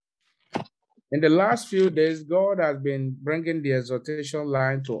In the last few days, God has been bringing the exhortation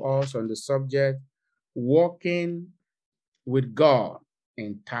line to us on the subject, walking with God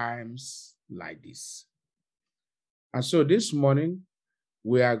in times like this. And so this morning,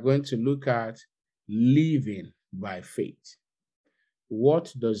 we are going to look at living by faith.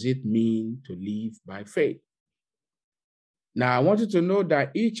 What does it mean to live by faith? Now, I want you to know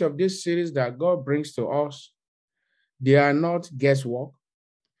that each of these series that God brings to us, they are not guesswork.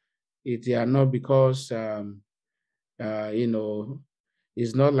 They are not because,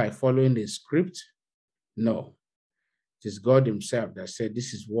 it's not like following a script. No, it is God himself that said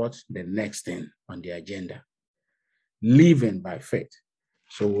this is what the next thing on the agenda. Living by faith.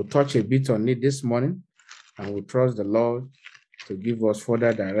 So we'll touch a bit on it this morning, and we trust the Lord to give us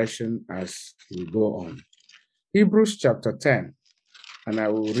further direction as we go on. Hebrews chapter 10, and I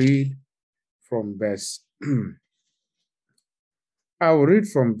will read from verse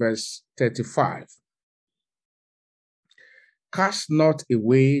 35. Cast not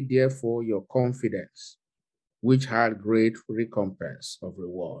away, therefore, your confidence, which had great recompense of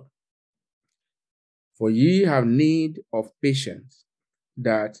reward. For ye have need of patience,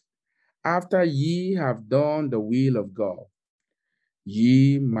 that after ye have done the will of God,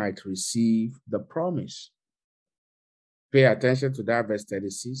 ye might receive the promise. Pay attention to that verse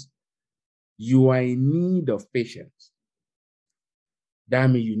 36. You are in need of patience. That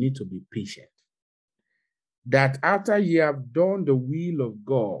means you need to be patient. That after ye have done the will of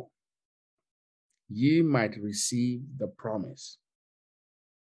God, ye might receive the promise.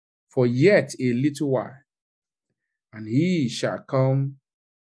 For yet a little while, and he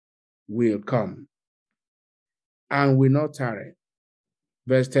will come, and will not tarry.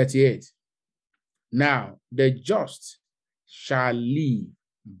 Verse 38. Now the just shall live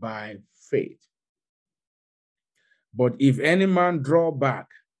by faith. But if any man draw back,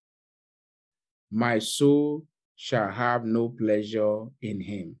 my soul shall have no pleasure in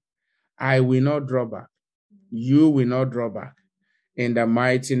him. I will not draw back. You will not draw back. In the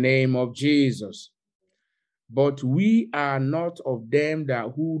mighty name of Jesus. But we are not of them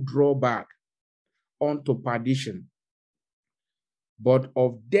who draw back unto perdition, but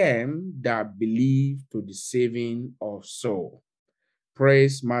of them that believe to the saving of soul.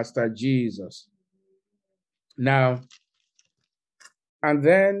 Praise Master Jesus. Now, and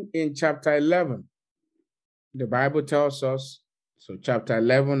then in chapter 11, the Bible tells us, so chapter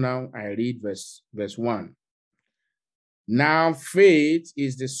 11 now, I read verse 1. Now faith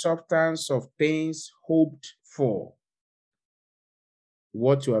is the substance of things hoped for,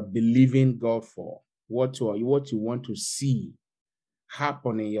 what you are believing God for, what you want to see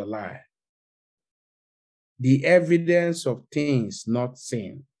happen in your life. The evidence of things not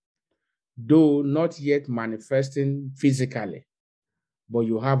seen, though not yet manifesting physically, but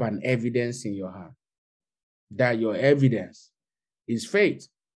you have an evidence in your hand. That your evidence is faith.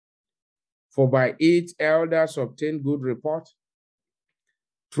 For by it elders obtain good report.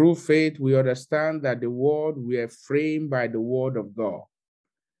 Through faith we understand that the world were framed by the word of God,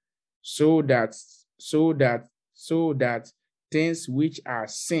 so that things which are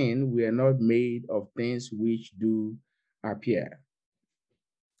seen were not made of things which do appear.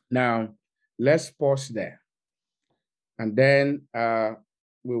 Now, let's pause there. And then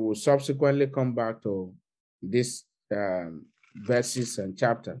we will subsequently come back to this verses and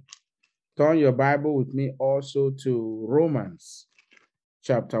chapter. Turn your Bible with me also to Romans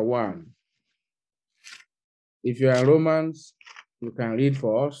chapter 1. If you are in Romans, you can read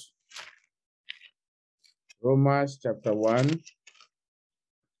for us. Romans chapter 1.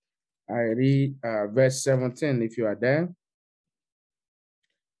 I read verse 17 if you are there.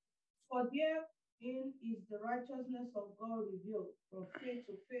 For therein is the righteousness of God revealed from faith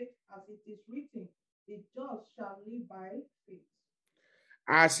to faith, as it is written, the just shall live by faith.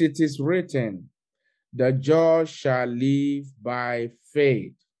 As it is written, the just shall live by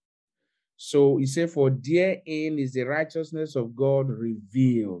faith. So he said, for therein is the righteousness of God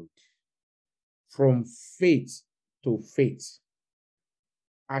revealed from faith to faith.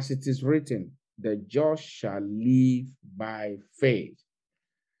 As it is written, the just shall live by faith.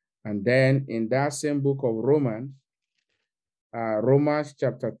 And then in that same book of Romans, Romans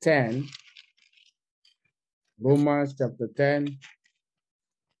chapter 10, Romans chapter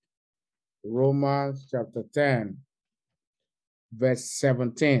 10, verse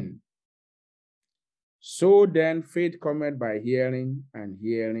 17. So then faith cometh by hearing, and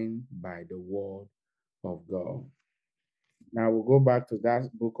hearing by the word of God. Now we'll go back to that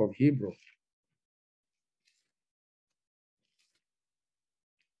book of Hebrews.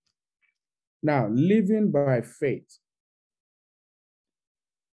 Now, living by faith.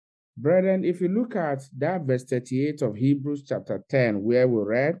 Brethren, if you look at that verse 38 of Hebrews chapter 10, where we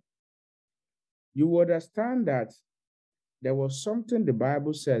read, you will understand that there was something the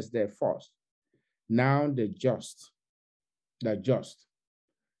Bible says there first. Now the just, the just,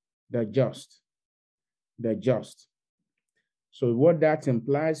 the just, the just. So what that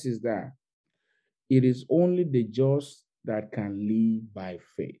implies is that it is only the just that can live by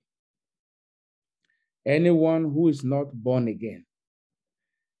faith. Anyone who is not born again,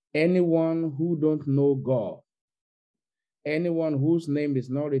 anyone who don't know God, anyone whose name is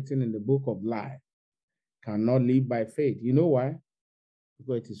not written in the book of life cannot live by faith. You know why?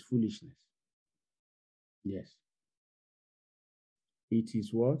 Because it is foolishness. Yes. It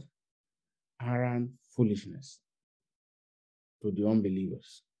is what? Arrant foolishness to the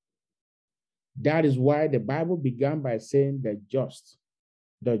unbelievers. That is why the Bible began by saying the just,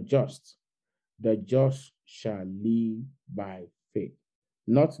 the just, the just shall live by faith.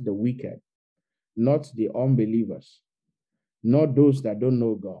 Not the wicked, not the unbelievers, not those that don't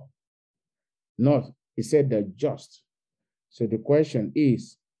know God. Not, he said the just. So the question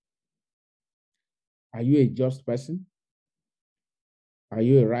is, are you a just person? Are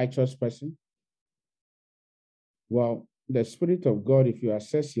you a righteous person? Well, the Spirit of God, if you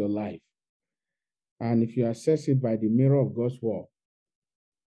assess your life, and if you assess it by the mirror of God's word,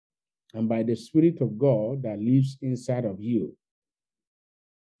 and by the Spirit of God that lives inside of you,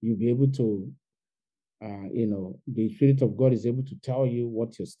 you'll be able to, the Spirit of God is able to tell you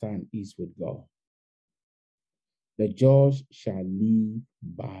what your stand is with God. The just shall live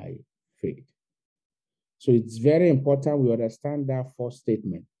by faith. So it's very important we understand that first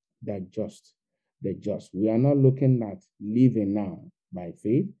statement, that just, the just. We are not looking at living now by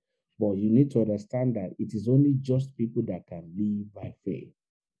faith, but you need to understand that it is only just people that can live by faith.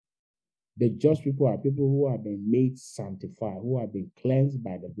 The just people are people who have been made sanctified, who have been cleansed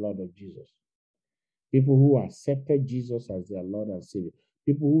by the blood of Jesus. People who accepted Jesus as their Lord and Savior.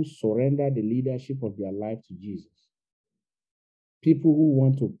 People who surrender the leadership of their life to Jesus. People who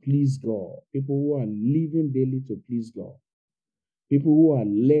want to please God. People who are living daily to please God. People who are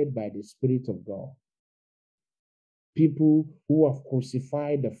led by the Spirit of God. People who have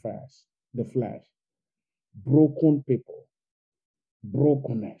crucified the flesh. Broken people.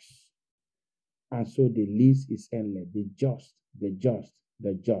 Brokenness. And so the list is endless. The just, the just,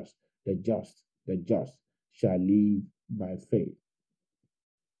 the just, the just, the just shall live by faith.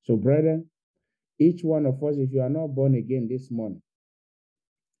 So, brethren, each one of us, if you are not born again this morning,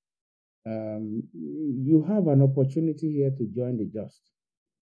 you have an opportunity here to join the just.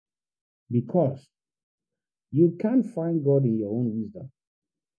 Because you can't find God in your own wisdom.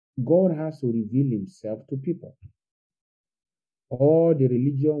 God has to reveal himself to people. All the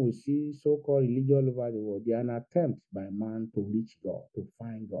religion we see, so-called religion all over the world, they are an attempt by man to reach God, to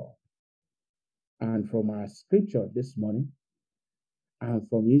find God. And from our scripture this morning, and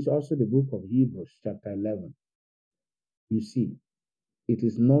from also the book of Hebrews, chapter 11, you see, it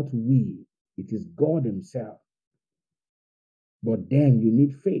is not we, it is God himself. But then you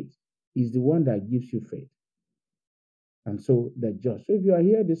need faith. He's the one that gives you faith. And so the just. So if you are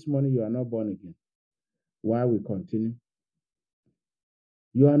here this morning, you are not born again. While we continue,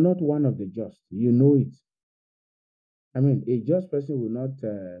 you are not one of the just. You know it. I mean, a just person will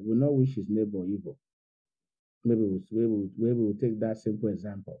not wish his neighbor evil. Maybe we'll take that simple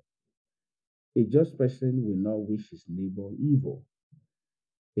example. A just person will not wish his neighbor evil.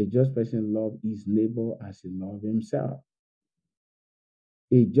 A just person loves his neighbor as he loves himself.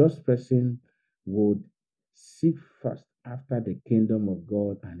 A just person would seek first after the kingdom of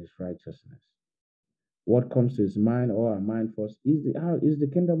God and his righteousness. What comes to his mind or our mind first is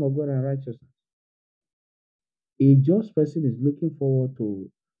the kingdom of God and righteousness. A just person is looking forward to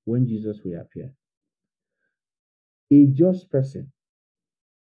when Jesus will appear. A just person,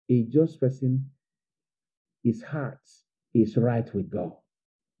 his heart is right with God.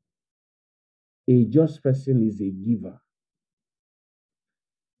 A just person is a giver.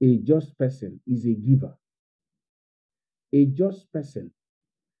 A just person is a giver. A just person,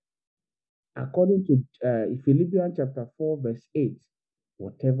 according to Philippians chapter 4, verse 8,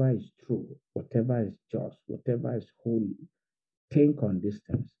 whatever is true, whatever is just, whatever is holy, think on these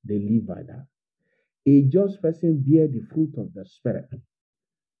things. They live by that. A just person bear the fruit of the Spirit.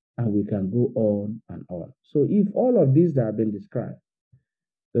 And we can go on and on. So if all of these that have been described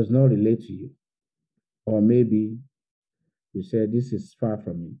does not relate to you, or maybe you say, this is far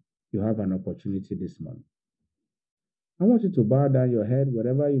from me, you have an opportunity this morning. I want you to bow down your head,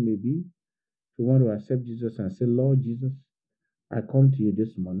 wherever you may be. If you want to accept Jesus and say, Lord Jesus, I come to you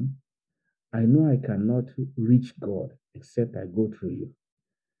this morning. I know I cannot reach God except I go through you.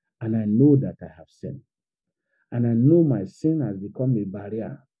 and I know that I have sinned. And I know my sin has become a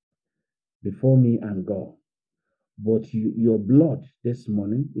barrier before me and God. But your blood this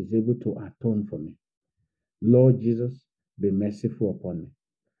morning is able to atone for me. Lord Jesus, be merciful upon me.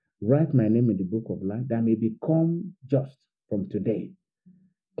 Write my name in the book of life that I may become just from today.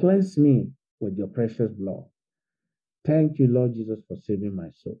 Cleanse me with your precious blood. Thank you, Lord Jesus, for saving my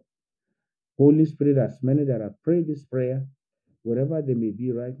soul. Holy Spirit, as many that have prayed this prayer, wherever they may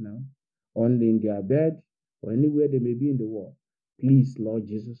be right now, in their bed or anywhere they may be in the world, please, Lord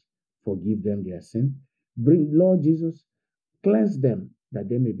Jesus, forgive them their sin. Bring, Lord Jesus, cleanse them that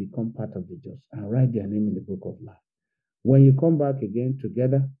they may become part of the just and write their name in the book of life. When you come back again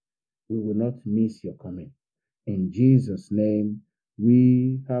together, we will not miss your coming. In Jesus' name,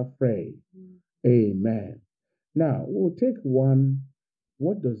 we have prayed. Amen. Now, we'll take one.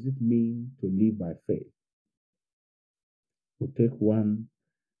 What does it mean to live by faith? We'll take one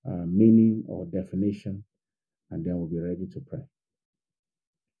meaning or definition, and then we'll be ready to pray.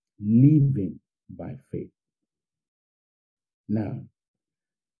 Living by faith. Now,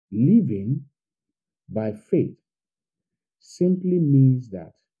 living by faith simply means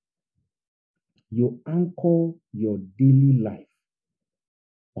that you anchor your daily life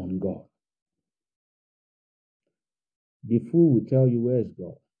on God. The fool will tell you, where is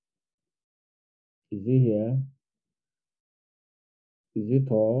God? Is he here? Is he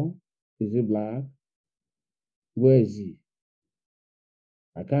tall? Is he black? Where is he?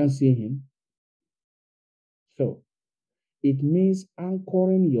 I can't see him. So, it means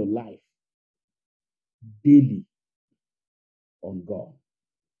anchoring your life daily on God.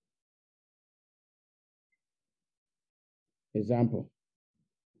 Example,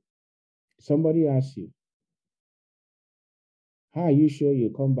 somebody asks you, how are you sure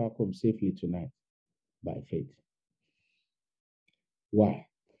you come back home safely tonight? By faith. Why?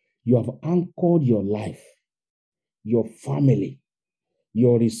 You have anchored your life, your family,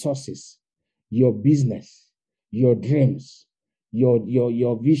 your resources, your business, your dreams,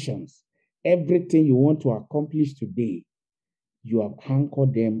 your visions, everything you want to accomplish today, you have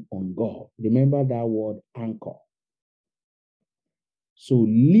anchored them on God. Remember that word, anchor. So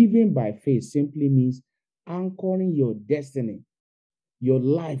living by faith simply means anchoring your destiny, your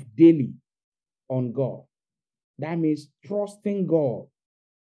life daily on God. That means trusting God.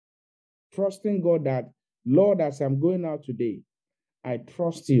 Trusting God that, Lord, as I'm going out today, I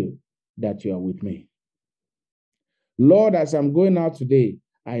trust you that you are with me. Lord, as I'm going out today,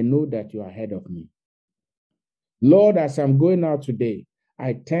 I know that you are ahead of me. Lord, as I'm going out today,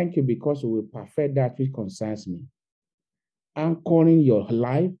 I thank you because you will perfect that which concerns me. Anchoring your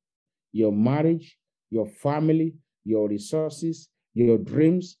life, your marriage, your family, your resources, your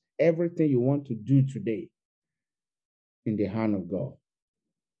dreams, everything you want to do today in the hand of God.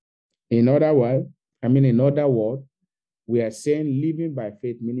 In other words, we are saying living by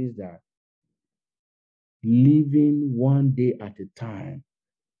faith means that living one day at a time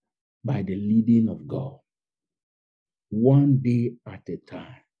by the leading of God. One day at a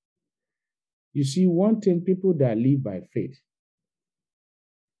time. You see, one thing, people that live by faith,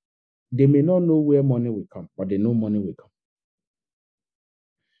 they may not know where money will come, but they know money will come.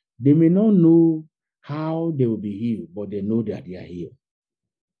 They may not know how they will be healed, but they know that they are healed.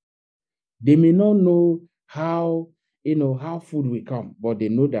 They may not know how food will come, but they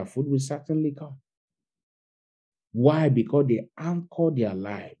know that food will certainly come. Why? Because they anchor their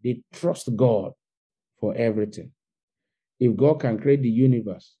life. They trust God for everything. If God can create the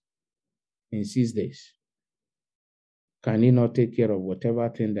universe in 6 days, can he not take care of whatever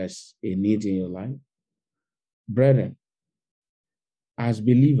thing that's a need in your life? Brethren, as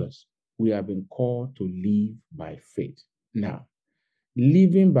believers, we have been called to live by faith. Now,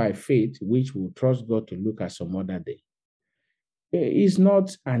 living by faith, which we'll trust God to look at some other day, is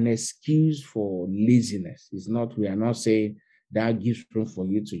not an excuse for laziness. We are not saying that gives room for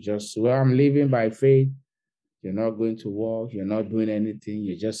you to just, I'm living by faith. You're not going to work. You're not doing anything.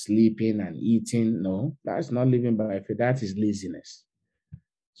 You're just sleeping and eating. No, that's not living by faith. That is laziness.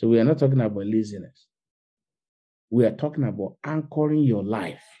 So we are not talking about laziness. We are talking about anchoring your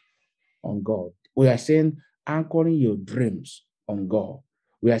life on God. We are saying anchoring your dreams on God.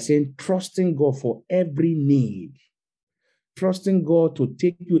 We are saying trusting God for every need. Trusting God to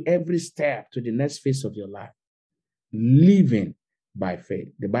take you every step to the next phase of your life. Living by faith.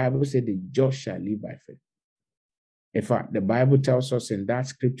 The Bible said the just shall live by faith. In fact, the Bible tells us in that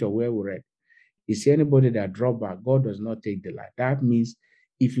scripture where we read, is anybody that draw back, God does not take the life. That means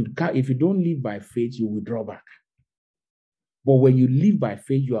if you don't live by faith, you will draw back. But when you live by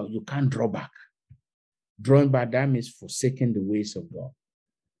faith, you can't draw back. Drawing back, that means forsaking the ways of God.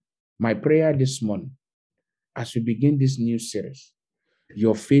 My prayer this morning, as we begin this new series,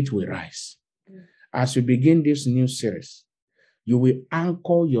 your faith will rise. As we begin this new series, you will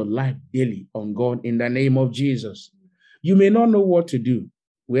anchor your life daily on God in the name of Jesus. You may not know what to do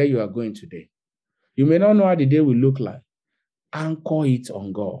where you are going today. You may not know how the day will look like. Anchor it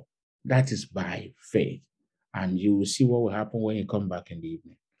on God. That is by faith. And you will see what will happen when you come back in the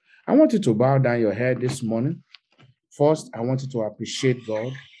evening. I want you to bow down your head this morning. First, I want you to appreciate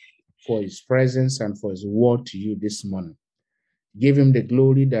God for his presence and for his word to you this morning. Give him the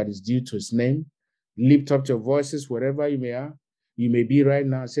glory that is due to his name. Lift up your voices wherever you may be right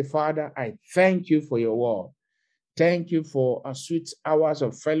now. Say, Father, I thank you for your word. Thank you for a sweet hours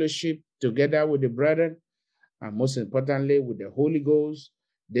of fellowship together with the brethren, and most importantly, with the Holy Ghost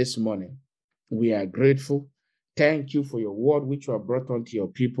this morning. We are grateful. Thank you for your word which you have brought unto your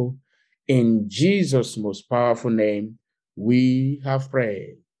people. In Jesus' most powerful name, we have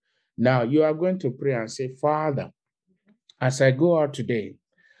prayed. Now you are going to pray and say, Father, as I go out today,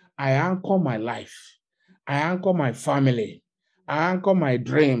 I anchor my life. I anchor my family. I anchor my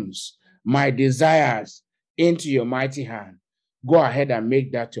dreams, my desires into your mighty hand. Go ahead and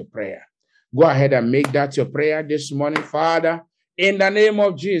make that your prayer. Go ahead and make that your prayer this morning, Father. In the name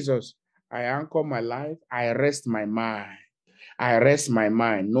of Jesus, I anchor my life. I rest my mind. I rest my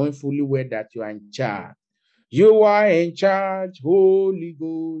mind, knowing fully well that you are in charge. You are in charge, Holy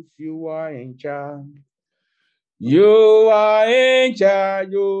Ghost. You are in charge. You are in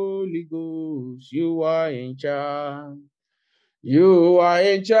charge, Holy Ghost. You are in charge. You are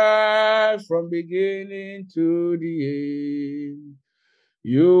in charge from beginning to the end.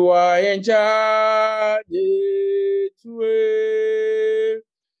 You are in charge.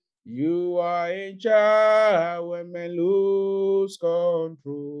 You are in charge when men lose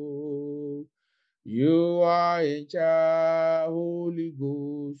control. You are in charge, Holy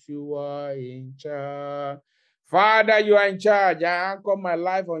Ghost. You are in charge. Father, you are in charge. I anchor my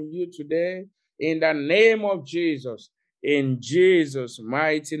life on you today in the name of Jesus. In Jesus'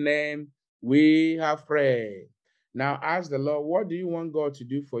 mighty name, we have prayed. Now ask the Lord, what do you want God to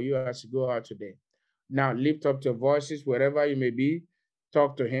do for you as you go out today? Now lift up your voices wherever you may be.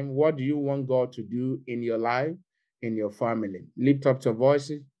 Talk to him. What do you want God to do in your life, in your family? Lift up your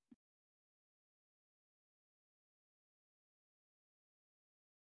voices.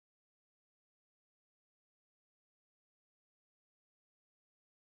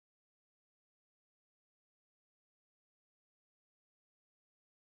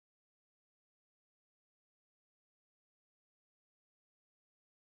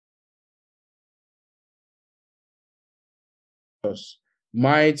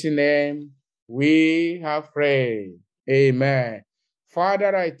 Mighty name, we have prayed. Amen.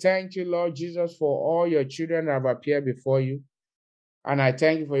 Father, I thank you, Lord Jesus, for all your children that have appeared before you. And I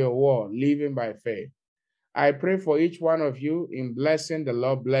thank you for your word, living by faith. I pray for each one of you in blessing. The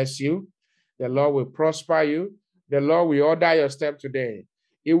Lord bless you. The Lord will prosper you. The Lord will order your step today.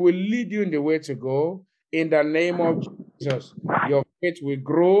 It will lead you in the way to go. In the name of Jesus, your faith will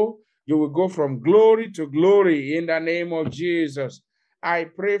grow. You will go from glory to glory in the name of Jesus. I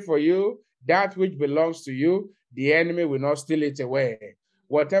pray for you, that which belongs to you, the enemy will not steal it away.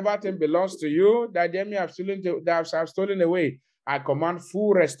 Whatever thing belongs to you that the enemy have stolen away, I command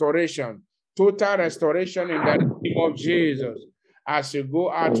full restoration, total restoration in the name of Jesus. As you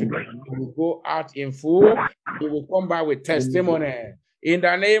go out today, you will go out in full. You will come back with testimony. In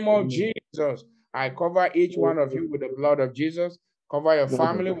the name of Jesus, I cover each one of you with the blood of Jesus. Cover your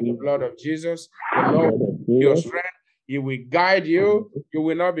family with the blood of Jesus. The Lord will be your strength. He will guide you. You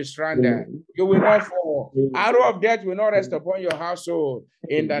will not be stranded. You will not fall. Arrow of death will not rest upon your household.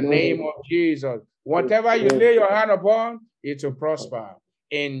 In the name of Jesus. Whatever you lay your hand upon, it will prosper.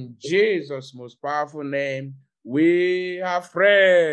 In Jesus' most powerful name, we have prayed.